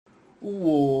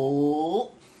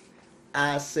Whoa.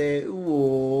 I said,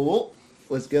 whoa.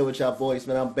 What's good with y'all boys,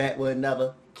 man? I'm back with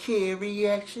another Kidd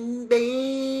Reaction,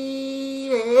 baby.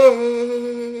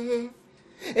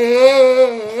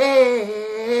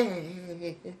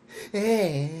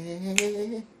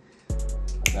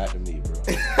 Back to me, bro.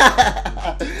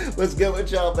 What's good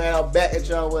with y'all, man? I'm back at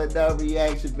y'all with another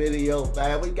reaction video,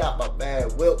 man. We got my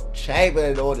man Wilt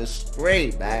Chamberlain on the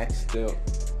screen, man. Still.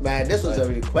 Man, this was a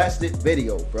requested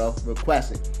video, bro.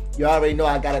 Requested. You already know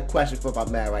I got a question for my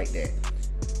man right there.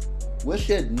 What's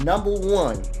your number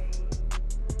one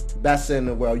best center in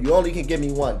the world? You only can give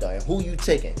me one, though. Who you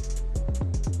taking?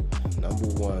 Number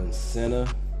one center.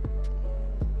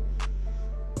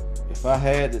 If I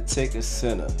had to take a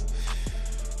center,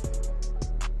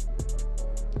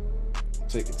 I'm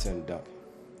taking Tim Duncan.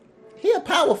 He a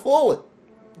power forward.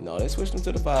 No, they switched him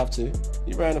to the 5-2.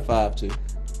 He ran the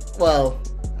 5-2. Well,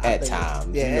 at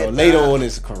times, yeah, later on in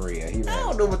his career, he ran. I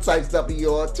don't know what type of stuff he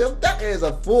on. Tim Duncan is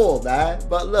a fool, man.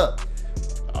 But look,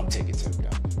 I'm taking Tim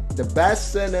Duncan. The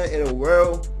best center in the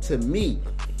world to me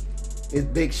is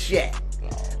Big Shaq.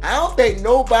 I don't think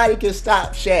nobody can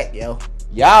stop Shaq, yo.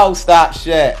 Y'all stop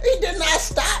Shaq. He did not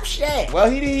stop Shaq.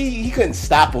 Well, he couldn't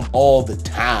stop him all the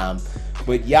time,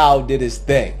 but y'all did his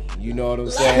thing. You know what I'm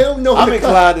saying? I'm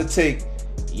inclined to take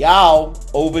y'all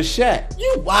over Shaq.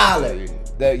 You wildin'.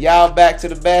 Y'all back to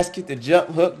the basket, the jump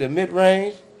hook, the mid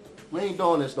range. We ain't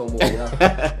doing this no more, yo.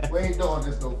 We ain't doing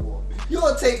this no more. You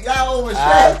gonna take y'all over Shaq?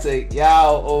 I'll take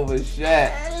y'all over Shaq.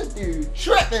 Man, this dude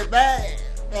tripping, man.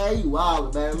 Man, you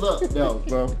wildin', man. Look, no,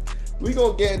 bro. We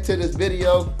gonna get into this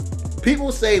video.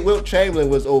 People say Wilt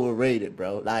Chamberlain was overrated,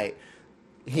 bro. Like,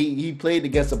 he played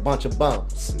against a bunch of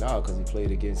bums. No, because he played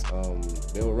against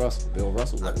Bill Russell. Bill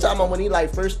Russell. I'm talking about when he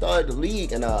like first started the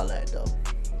league and all that, though.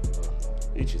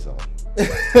 Each his own.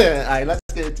 Alright, let's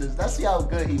get into this. Let's see how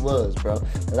good he was, bro.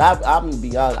 I'm gonna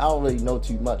be honest, I don't really know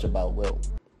too much about Wilt.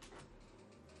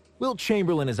 Wilt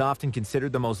Chamberlain is often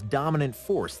considered the most dominant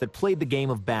force that played the game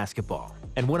of basketball,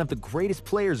 and one of the greatest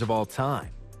players of all time.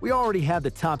 We already have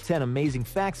the top 10 amazing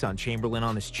facts on Chamberlain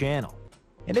on this channel.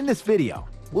 And in this video,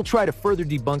 we'll try to further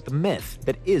debunk the myth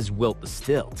that is Wilt the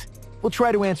Stilt. We'll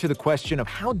try to answer the question of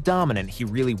how dominant he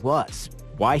really was,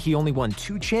 why he only won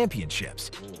 2 championships,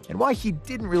 and why he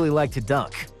didn't really like to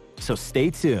dunk. So stay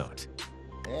tuned.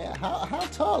 Yeah, how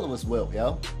tall was Wilt,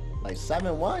 yo? Like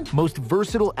 7'1"? Most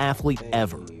versatile athlete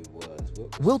ever.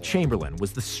 Wilt Chamberlain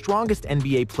was the strongest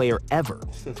NBA player ever,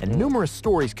 and numerous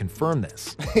stories confirm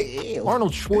this.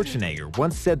 Arnold Schwarzenegger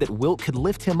once said that Wilt could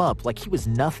lift him up like he was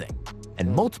nothing,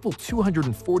 and multiple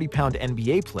 240-pound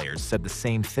NBA players said the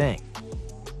same thing.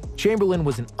 Chamberlain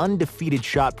was an undefeated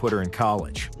shot putter in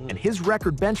college, and his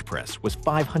record bench press was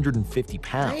 550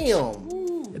 pounds.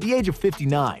 Damn. At the age of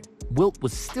 59, Wilt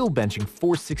was still benching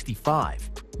 465,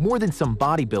 more than some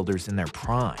bodybuilders in their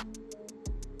prime.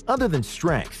 Other than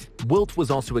strength, Wilt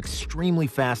was also extremely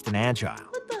fast and agile.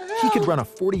 He could run a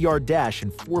 40-yard dash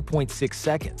in 4.6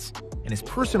 seconds, and his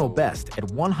personal best at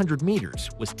 100 meters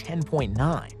was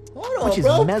 10.9, which is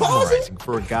mesmerizing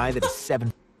for a guy that is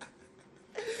 7.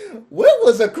 Wilt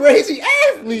was a crazy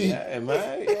athlete. Yeah,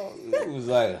 man. He was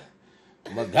like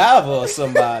MacGyver or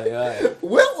somebody. Right?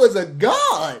 Wilt was a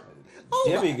god.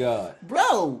 Demigod.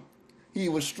 Bro, he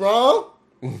was strong.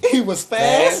 He was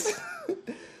fast.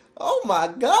 Oh my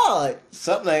God!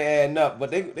 Something ain't adding up, but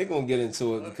they gonna get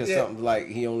into it because something like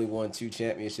he only won 2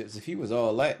 championships. If he was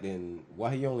all that, then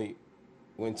why he only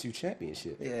won 2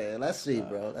 championships? Yeah, let's see,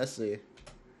 bro. Let's see.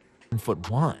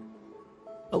 1.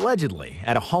 Allegedly,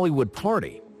 at a Hollywood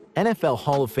party, NFL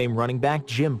Hall of Fame running back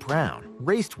Jim Brown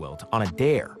raced Wilt on a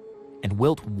dare, and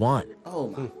Wilt won. Oh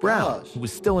my Brown, gosh. who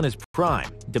was still in his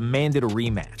prime, demanded a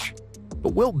rematch,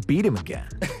 but Wilt beat him again.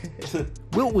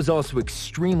 Wilt was also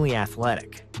extremely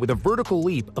athletic, with a vertical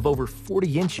leap of over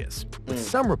 40 inches, with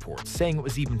some reports saying it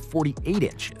was even 48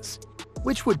 inches,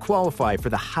 which would qualify for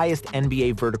the highest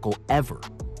NBA vertical ever.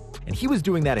 And he was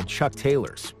doing that in Chuck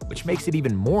Taylors, which makes it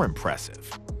even more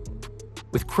impressive.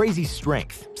 With crazy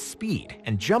strength, speed,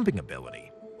 and jumping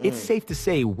ability, it's safe to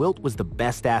say Wilt was the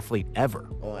best athlete ever.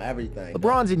 On everything.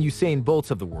 LeBron's and Usain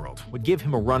Bolts of the world would give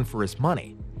him a run for his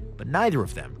money, but neither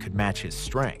of them could match his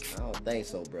strength. I don't think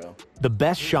so, bro. The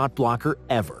best shot blocker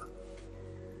ever.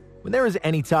 When there is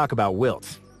any talk about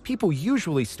Wilt, people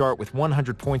usually start with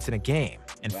 100 points in a game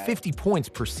and 50 points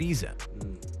per season.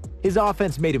 His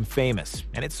offense made him famous,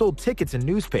 and it sold tickets in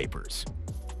newspapers.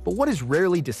 But what is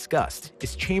rarely discussed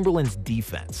is Chamberlain's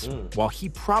defense. While he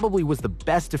probably was the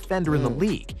best defender in the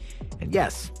league, and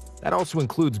yes, that also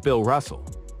includes Bill Russell.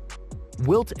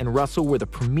 Wilt and Russell were the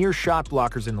premier shot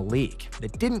blockers in the league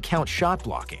that didn't count shot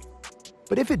blocking.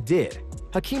 But if it did,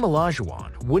 Hakeem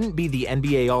Olajuwon wouldn't be the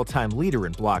NBA all-time leader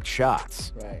in blocked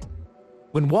shots. Right.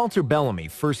 When Walter Bellamy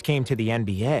first came to the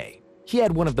NBA, he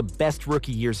had one of the best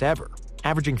rookie years ever,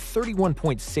 averaging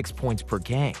 31.6 points per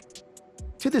game.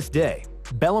 To this day,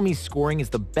 Bellamy's scoring is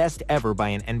the best ever by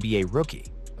an NBA rookie,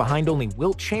 behind only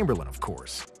Wilt Chamberlain, of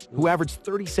course, who averaged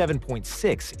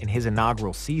 37.6 in his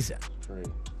inaugural season.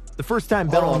 The first time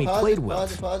Bellamy played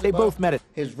Wilt, they both met at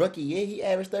his rookie year. He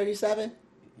averaged 37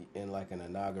 in like an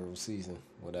inaugural season,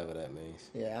 whatever that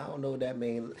means. Yeah, I don't know what that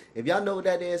means. If y'all know what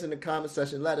that is in the comment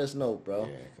section, let us know, bro.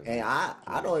 Yeah, and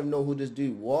I don't even know who this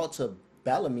dude Walter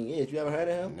Bellamy is. You ever heard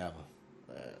of him? Never.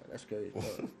 That's crazy.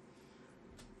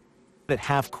 At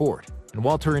half court, and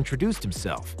Walter introduced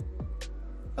himself.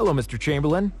 "Hello, Mr.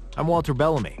 Chamberlain. I'm Walter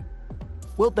Bellamy."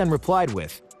 Wilt then replied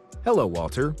with, "Hello,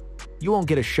 Walter. You won't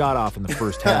get a shot off in the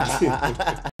first half."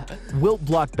 Wilt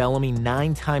blocked Bellamy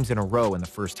 9 times in a row in the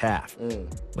first half.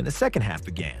 When the second half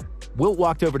began, Wilt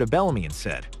walked over to Bellamy and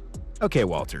said, "Okay,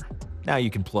 Walter, now you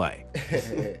can play."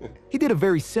 He did a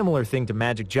very similar thing to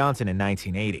Magic Johnson in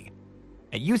 1980.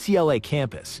 At UCLA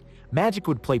campus, Magic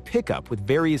would play pickup with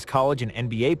various college and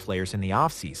NBA players in the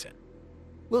offseason.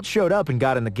 Wilt showed up and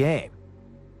got in the game.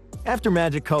 After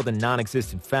Magic called a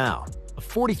non-existent foul, a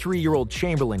 43-year-old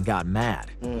Chamberlain got mad.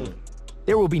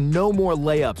 "There will be no more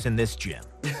layups in this gym."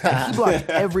 And he blocked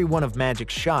every one of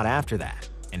Magic's shot after that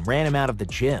and ran him out of the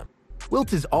gym.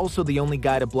 Wilt is also the only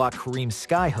guy to block Kareem's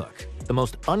skyhook, the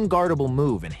most unguardable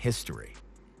move in history.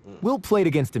 Wilt played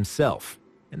against himself,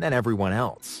 and then everyone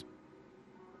else.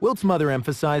 Wilt's mother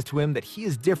emphasized to him that he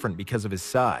is different because of his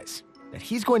size, that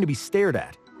he's going to be stared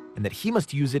at, and that he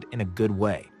must use it in a good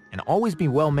way and always be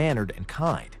well-mannered and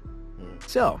kind.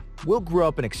 So, Wilt grew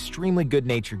up an extremely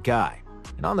good-natured guy,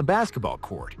 and on the basketball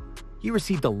court, he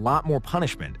received a lot more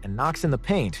punishment and knocks in the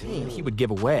paint than he would give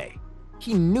away.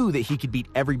 He knew that he could beat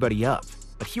everybody up,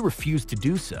 but he refused to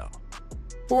do so.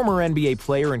 Former NBA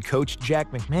player and coach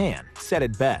Jack McMahon said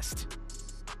it best.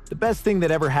 "The best thing that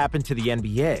ever happened to the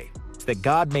NBA is that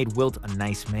God made Wilt a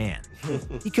nice man.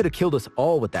 He could have killed us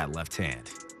all with that left hand."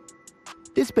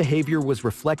 This behavior was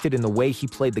reflected in the way he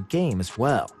played the game as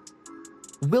well.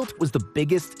 Wilt was the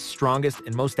biggest, strongest,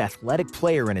 and most athletic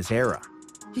player in his era.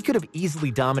 He could have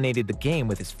easily dominated the game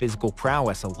with his physical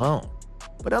prowess alone.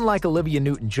 But unlike Olivia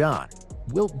Newton-John,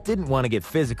 Wilt didn't want to get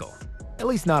physical, at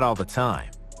least not all the time.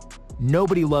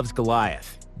 "Nobody loves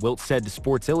Goliath," Wilt said to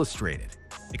Sports Illustrated,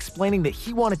 explaining that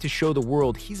he wanted to show the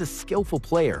world he's a skillful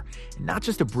player and not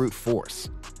just a brute force.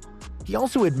 He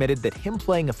also admitted that him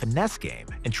playing a finesse game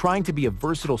and trying to be a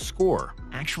versatile scorer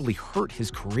actually hurt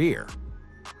his career.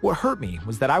 "What hurt me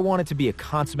was that I wanted to be a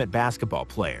consummate basketball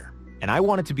player, and I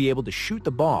wanted to be able to shoot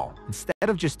the ball instead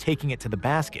of just taking it to the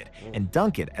basket and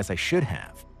dunk it as I should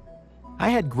have. I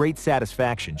had great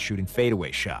satisfaction shooting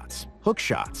fadeaway shots, hook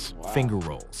shots, finger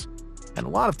rolls, and a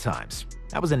lot of times,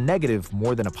 that was a negative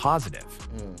more than a positive.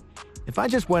 If I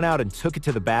just went out and took it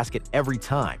to the basket every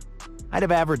time, I'd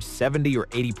have averaged 70 or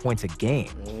 80 points a game,"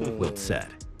 Wilt said.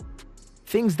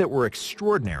 Things that were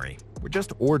extraordinary were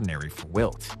just ordinary for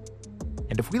Wilt.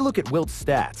 And if we look at Wilt's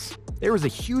stats, there is a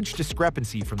huge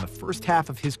discrepancy from the first half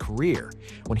of his career,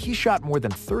 when he shot more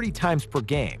than 30 times per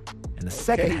game, and the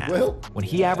second half, when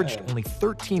he averaged only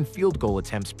 13 field goal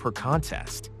attempts per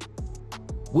contest.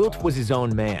 Wilt was his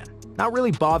own man, not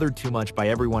really bothered too much by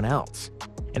everyone else.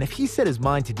 And if he set his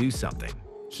mind to do something,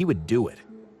 he would do it.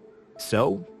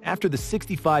 So, after the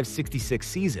 65-66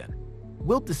 season,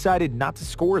 Wilt decided not to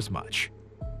score as much.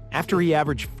 After he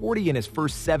averaged 40 in his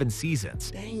first 7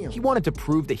 seasons, he wanted to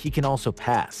prove that he can also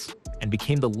pass, and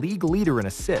became the league leader in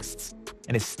assists,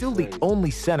 and is still the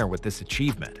only center with this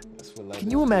achievement. Can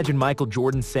you imagine Michael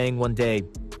Jordan saying one day,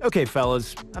 "Okay,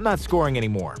 fellas, I'm not scoring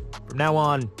anymore. From now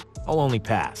on, I'll only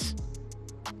pass"?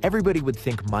 Everybody would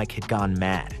think Mike had gone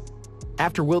mad.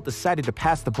 After Wilt decided to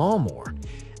pass the ball more,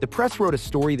 the press wrote a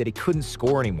story that he couldn't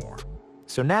score anymore.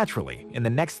 So naturally, in the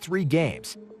next 3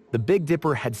 games, the Big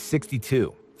Dipper had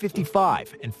 62,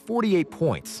 55, and 48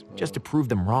 points just to prove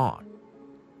them wrong.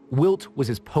 Wilt was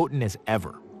as potent as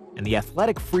ever, and the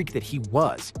athletic freak that he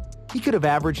was, he could have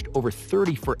averaged over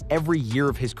 30 for every year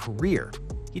of his career.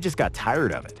 He just got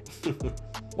tired of it.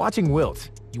 Watching Wilt,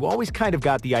 you always kind of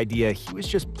got the idea he was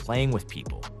just playing with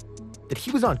people, that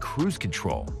he was on cruise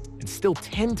control and still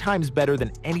 10 times better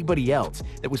than anybody else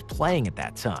that was playing at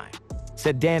that time,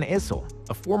 said Dan Issel,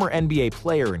 a former NBA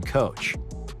player and coach.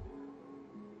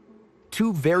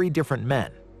 2 very different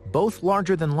men, both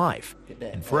larger than life,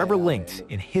 and forever linked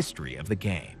in history of the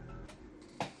game.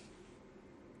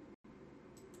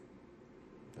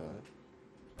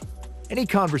 Any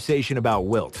conversation about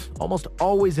Wilt almost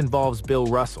always involves Bill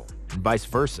Russell, and vice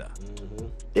versa.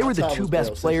 They were the two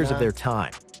best players of their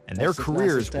time, and their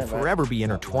careers will forever be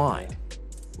intertwined.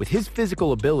 With his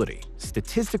physical ability,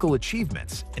 statistical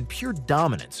achievements, and pure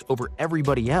dominance over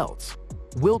everybody else,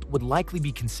 Wilt would likely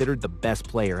be considered the best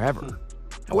player ever.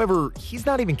 However, he's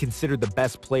not even considered the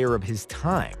best player of his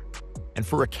time. And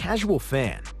for a casual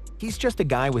fan, he's just a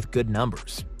guy with good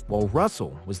numbers, while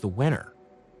Russell was the winner.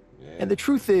 And the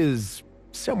truth is,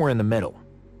 somewhere in the middle.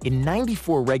 In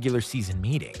 94 regular season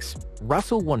meetings,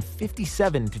 Russell won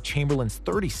 57 to Chamberlain's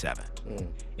 37.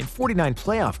 In 49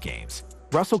 playoff games,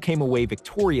 Russell came away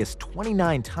victorious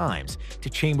 29 times to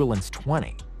Chamberlain's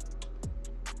 20.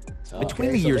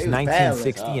 Between the years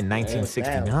 1960 and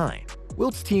 1969,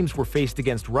 Wilt's teams were faced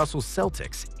against Russell's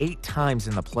Celtics 8 times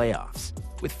in the playoffs,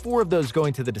 with 4 of those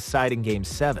going to the deciding Game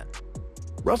 7.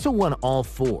 Russell won all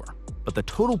 4, but the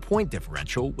total point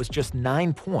differential was just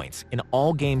 9 points in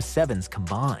all Game 7s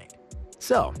combined.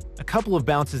 So, a couple of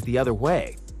bounces the other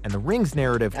way, and the rings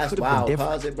narrative could have been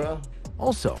different. Pause it, bro.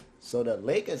 Also, so the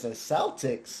Lakers and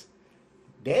Celtics,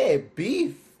 their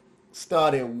beef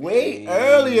started way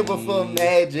earlier before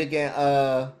Magic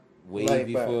and way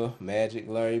before Magic,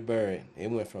 Larry Bird.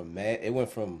 It went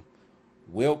from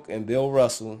Wilt and Bill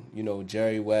Russell,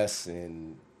 Jerry West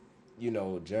and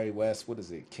Jerry West, what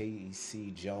is it,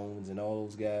 K.C. Jones and all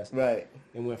those guys. Right.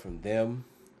 It went from them.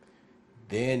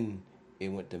 Then it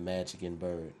went to Magic and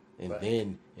Bird. And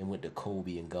then it went to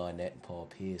Kobe and Garnett and Paul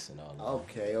Pierce and all of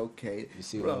them. Okay. You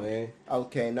see what I mean?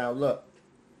 Okay, now look.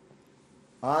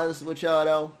 Honest with y'all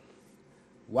though,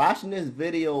 watching this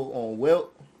video on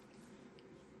Wilt,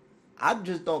 I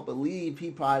just don't believe he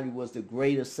probably was the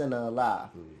greatest center alive.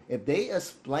 If they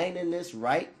explaining this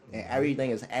right and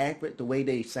everything is accurate the way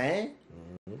they saying,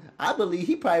 I believe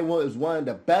he probably was one of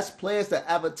the best players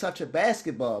to ever touch a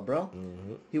basketball, bro.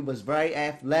 He was very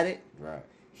athletic. Right.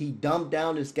 He dumbed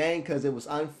down this game because it was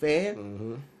unfair.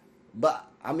 But,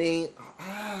 I mean,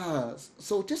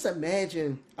 so just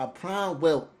imagine a prime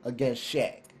Wilt against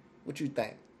Shaq. What you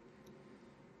think?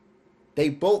 They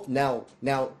both, now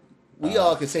we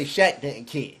all can say Shaq didn't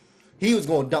care. He was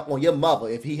going to dump on your mother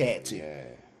if he had to. Yeah.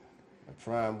 A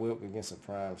prime Wilt against a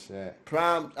prime Shaq.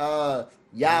 Prime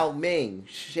Yao Ming,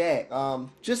 Shaq.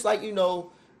 Just like,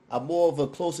 a more of a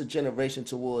closer generation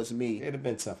towards me. It'd have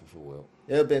been tougher for Wilt.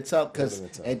 It would have been tough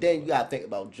and then you got to think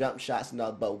about jump shots and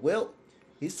all. But Wilt,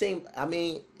 he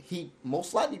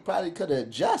most likely probably could have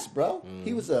adjusted, bro.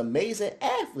 He was an amazing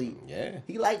athlete. Yeah.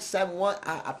 He like 7'1".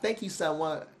 I think he's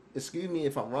 7'1". Excuse me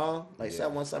if I'm wrong. Like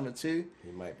 7'1", 7'2".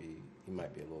 He might be a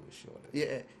little bit shorter.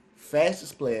 Yeah.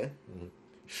 Fastest player.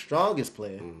 Strongest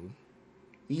player.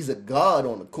 He's a guard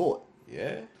on the court.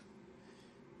 Yeah.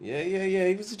 Yeah.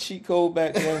 He was a cheat code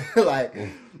back then.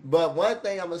 But one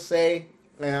thing I'm gonna say,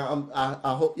 and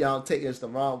I hope y'all don't take this the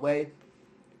wrong way.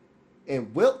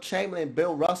 In Wilt Chamberlain,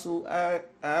 Bill Russell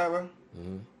era,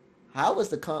 how was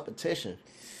the competition?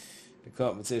 The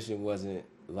competition wasn't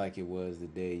like it was the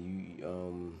day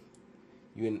you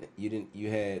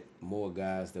had more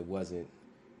guys that wasn't,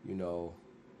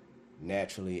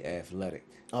 naturally athletic.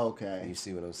 Okay. You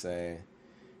see what I'm saying?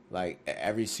 Like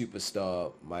every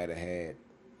superstar might have had,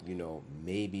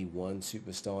 maybe one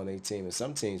superstar on their team, and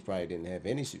some teams probably didn't have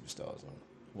any superstars on.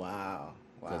 Wow.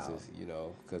 Because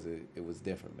it was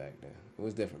different back then. It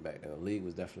was different back then. The league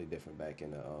was definitely different back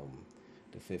in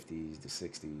the 50s, the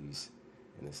 60s,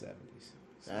 and the 70s.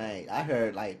 So. I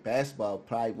heard basketball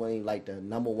probably wasn't the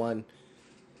number one.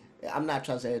 I'm not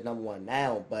trying to say it's number one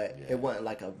now, but it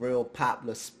wasn't a real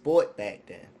popular sport back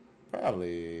then.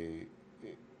 Probably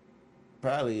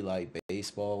like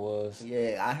baseball was.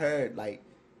 Yeah, I heard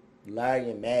Larry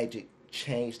and Magic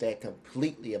changed that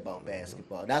completely about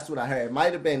basketball. That's what I heard. It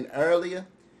might have been earlier.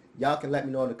 Y'all can let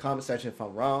me know in the comment section if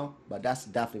I'm wrong, but that's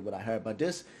definitely what I heard. But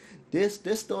this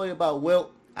story about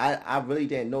Wilt, I really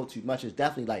didn't know too much. It's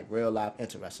definitely real life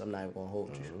interest. I'm not even gonna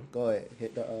hold you. Go ahead,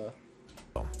 hit the.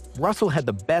 Russell had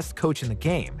the best coach in the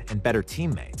game and better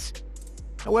teammates.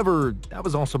 However, that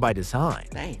was also by design.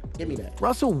 Damn, give me that.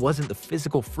 Russell wasn't the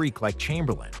physical freak like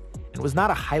Chamberlain and was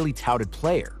not a highly touted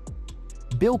player.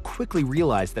 Bill quickly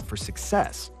realized that for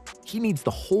success, he needs the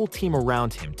whole team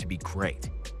around him to be great.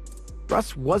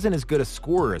 Russ wasn't as good a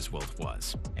scorer as Wilt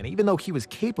was, and even though he was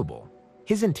capable,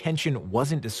 his intention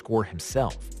wasn't to score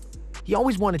himself. He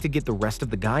always wanted to get the rest of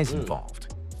the guys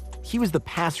involved. He was the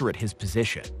passer at his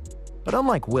position. But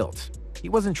unlike Wilt, he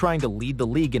wasn't trying to lead the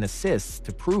league in assists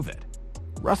to prove it.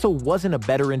 Russell wasn't a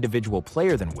better individual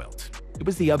player than Wilt. It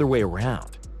was the other way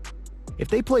around. If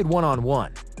they played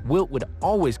one-on-one, Wilt would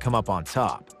always come up on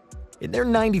top. In their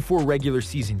 94 regular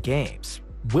season games,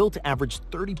 Wilt averaged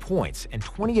 30 points and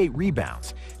 28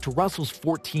 rebounds to Russell's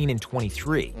 14 and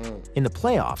 23. In the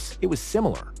playoffs, it was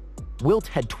similar. Wilt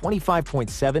had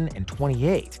 25.7 and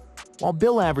 28, while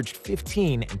Bill averaged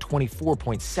 15 and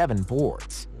 24.7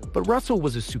 boards. But Russell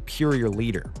was a superior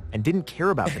leader and didn't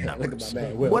care about the numbers,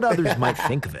 what others might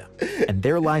think of him. And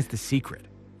there lies the secret.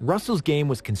 Russell's game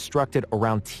was constructed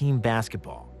around team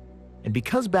basketball. And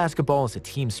because basketball is a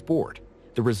team sport,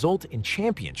 the result in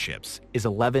championships is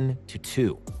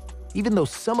 11-2. Even though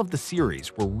some of the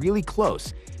series were really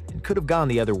close and could have gone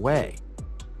the other way,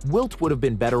 Wilt would have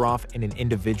been better off in an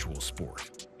individual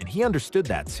sport, and he understood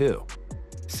that too.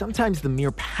 Sometimes the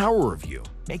mere power of you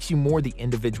makes you more the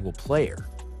individual player.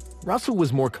 Russell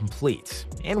was more complete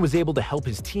and was able to help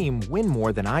his team win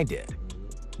more than I did.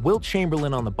 Wilt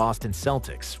Chamberlain on the Boston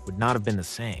Celtics would not have been the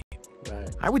same. Right.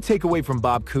 I would take away from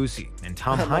Bob Cousy and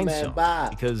Tom My man Heinsohn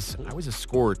Bob. because I was a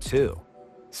scorer too.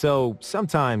 So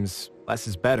sometimes less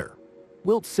is better.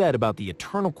 Wilt said about the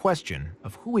eternal question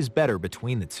of who is better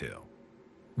between the two.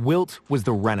 Wilt was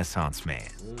the Renaissance man.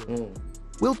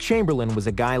 Wilt Chamberlain was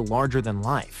a guy larger than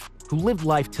life, who lived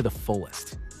life to the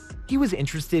fullest. He was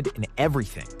interested in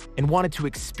everything and wanted to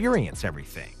experience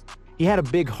everything. He had a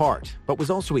big heart, but was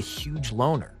also a huge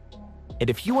loner. And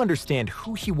if you understand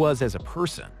who he was as a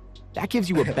person, that gives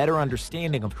you a better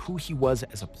understanding of who he was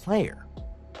as a player.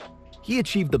 He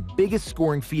achieved the biggest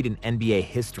scoring feat in NBA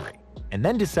history, and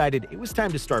then decided it was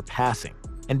time to start passing,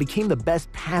 and became the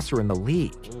best passer in the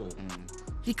league.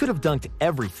 He could have dunked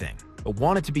everything, but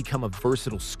wanted to become a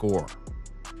versatile scorer.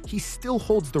 He still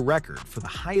holds the record for the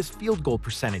highest field goal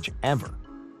percentage ever.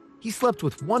 He slept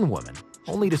with one woman,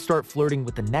 only to start flirting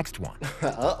with the next one.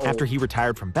 After he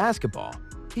retired from basketball,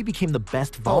 he became the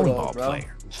best volleyball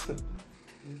player.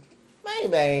 My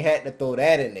man had to throw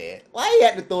that in there. Why he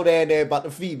had to throw that in there about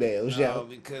the females, yo?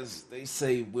 Because they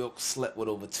say Wilt slept with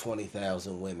over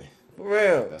 20,000 women. For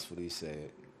real. That's what he said.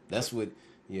 That's what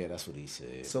he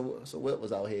said. So Wilt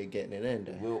was out here getting it in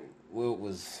there. Wilt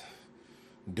was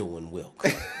doing Wilt.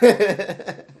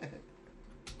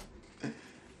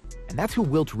 And that's who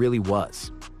Wilt really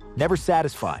was. Never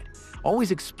satisfied,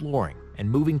 always exploring and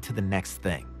moving to the next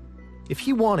thing. If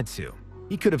he wanted to,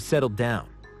 he could have settled down.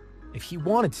 If he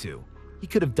wanted to, he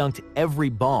could have dunked every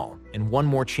ball and won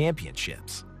more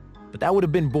championships. But that would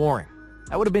have been boring.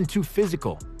 That would have been too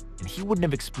physical, and he wouldn't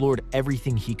have explored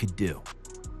everything he could do.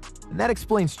 And that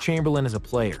explains Chamberlain as a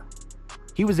player.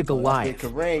 He was a Goliath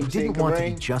who didn't want to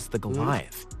be just the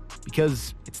Goliath,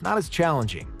 because it's not as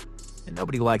challenging, and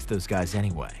nobody likes those guys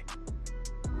anyway.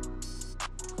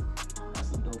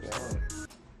 That's a dope story.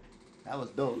 That was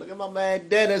dope. Look at my man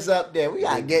Dennis up there. We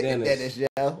gotta get to Dennis,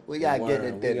 yo. We gotta get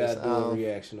to Dennis. We gotta do a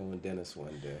reaction on Dennis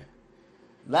one day.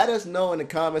 Let us know in the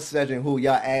comment section who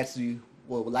y'all actually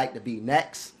would like to be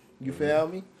next. You feel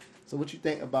me? So what you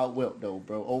think about Wilt though,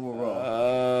 bro?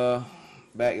 Overall,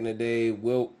 back in the day,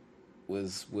 Wilt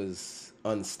was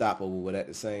unstoppable, but at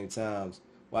the same time,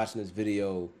 watching this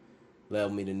video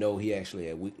led me to know he actually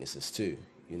had weaknesses too.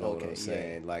 You know what I'm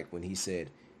saying? Like when he said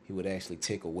he would actually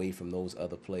take away from those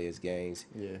other players' games.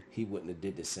 Yeah. He wouldn't have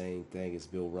did the same thing as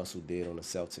Bill Russell did on the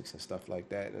Celtics and stuff like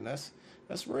that. And that's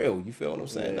real. You feel what I'm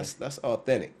saying? Yeah. That's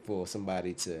authentic for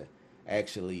somebody to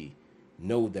actually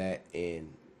know that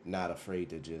and not afraid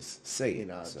to just say it.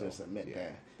 Just admit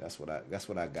that. That's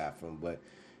what I got from. But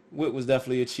Wilt was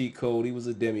definitely a cheat code. He was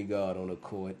a demigod on the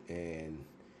court, and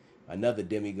another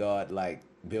demigod like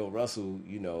Bill Russell,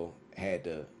 had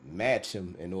to match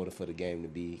him in order for the game to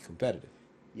be competitive.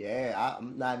 Yeah,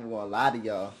 I'm not even gonna lie to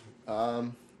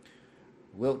y'all.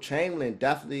 Wilt Chamberlain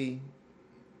definitely.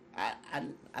 I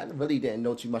really didn't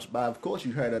know too much about. Of course,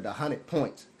 you heard of the 100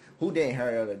 points. Who didn't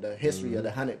heard of the history of the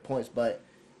 100 points? But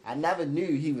I never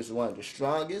knew he was one of the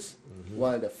strongest,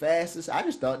 one of the fastest. I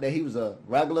just thought that he was a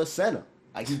regular center,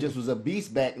 like he just was a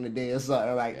beast back in the day or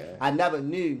something. Like I never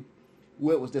knew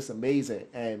Wilt was this amazing.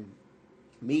 And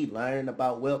me learning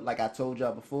about Wilt, like I told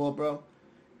y'all before, bro.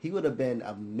 He would have been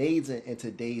amazing in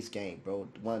today's game, bro.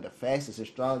 One of the fastest and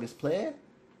strongest player.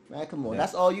 Man, come on.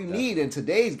 That's all you need in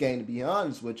today's game, to be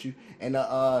honest with you. And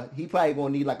he probably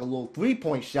going to need like a little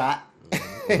three-point shot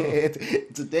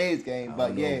in today's game.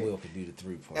 But yeah. Will could do the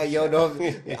three-point shot.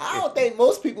 I don't think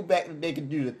most people back in the day could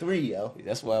do the three, yo.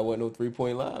 That's why I wasn't no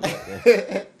three-point line back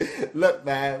then. Look,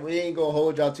 man, we ain't going to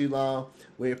hold y'all too long.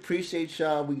 We appreciate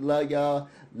y'all. We love y'all.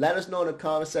 Let us know in the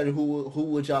comment section who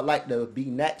would y'all like to be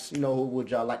next. Who would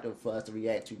y'all like for us to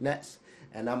react to next.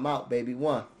 And I'm out, baby.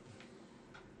 1.